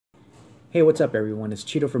Hey, what's up everyone? It's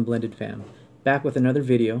Cheeto from Blended Fam, back with another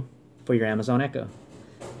video for your Amazon Echo.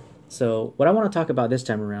 So what I want to talk about this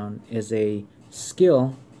time around is a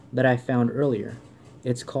skill that I found earlier.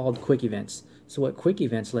 It's called Quick Events. So what Quick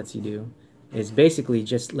Events lets you do is basically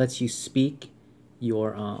just lets you speak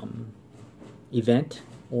your event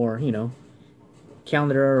or,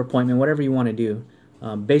 calendar or appointment, whatever you want to do.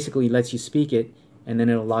 Basically lets you speak it and then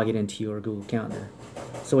it'll log it into your Google Calendar.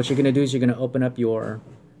 So what you're going to do is you're going to open up your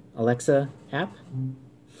Alexa app.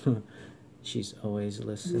 She's always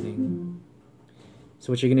listening.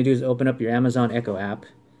 So what you're going to do is open up your Amazon Echo app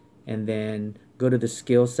and then go to the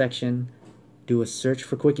skills section, do a search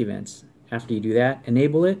for quick events. After you do that,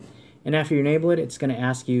 enable it, and after you enable it, it's going to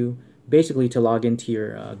ask you basically to log into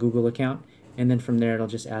your Google account, and then from there it'll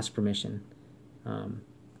just ask permission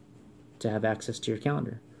to have access to your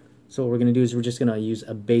calendar. So what we're going to do is we're just going to use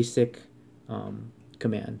a basic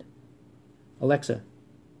command. Alexa,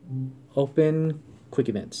 open quick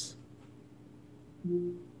events.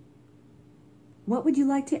 What would you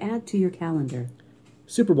like to add to your calendar?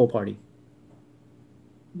 Super Bowl party.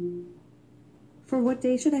 For what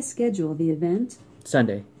day should I schedule the event?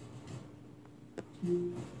 Sunday.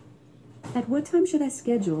 At what time should I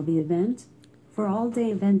schedule the event? For all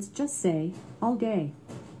day events, just say all day.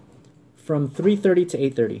 From 3:30 to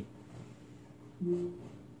 8:30.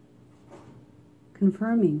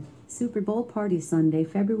 Confirming. Super Bowl party Sunday,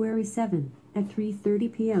 February 7 at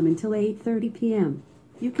 3:30 p.m. until 8:30 p.m.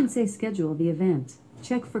 You can say schedule the event,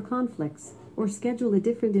 check for conflicts, or schedule a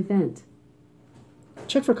different event.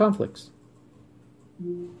 Check for conflicts.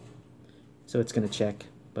 So it's going to check,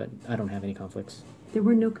 but I don't have any conflicts. There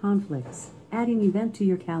were no conflicts. Adding event to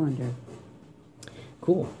your calendar.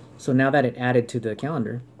 Cool. So now that it added to the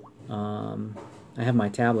calendar, I have my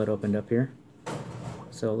tablet opened up here.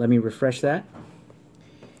 So let me refresh that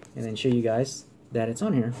and then show you guys that it's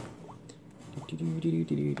on here.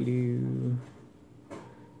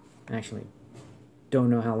 Actually, don't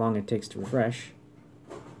know how long it takes to refresh,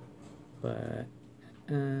 but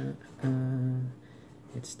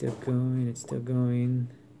it's still going, it's still going.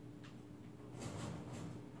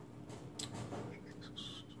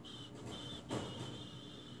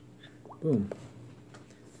 Boom.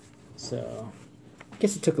 So, I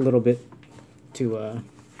guess it took a little bit to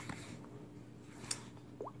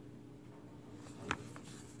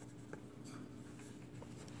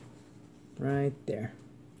right there.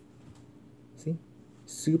 See?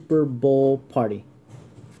 Super Bowl party.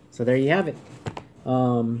 So there you have it.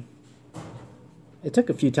 It took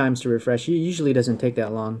a few times to refresh. It usually doesn't take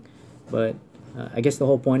that long, but I guess the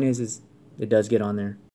whole point is it does get on there.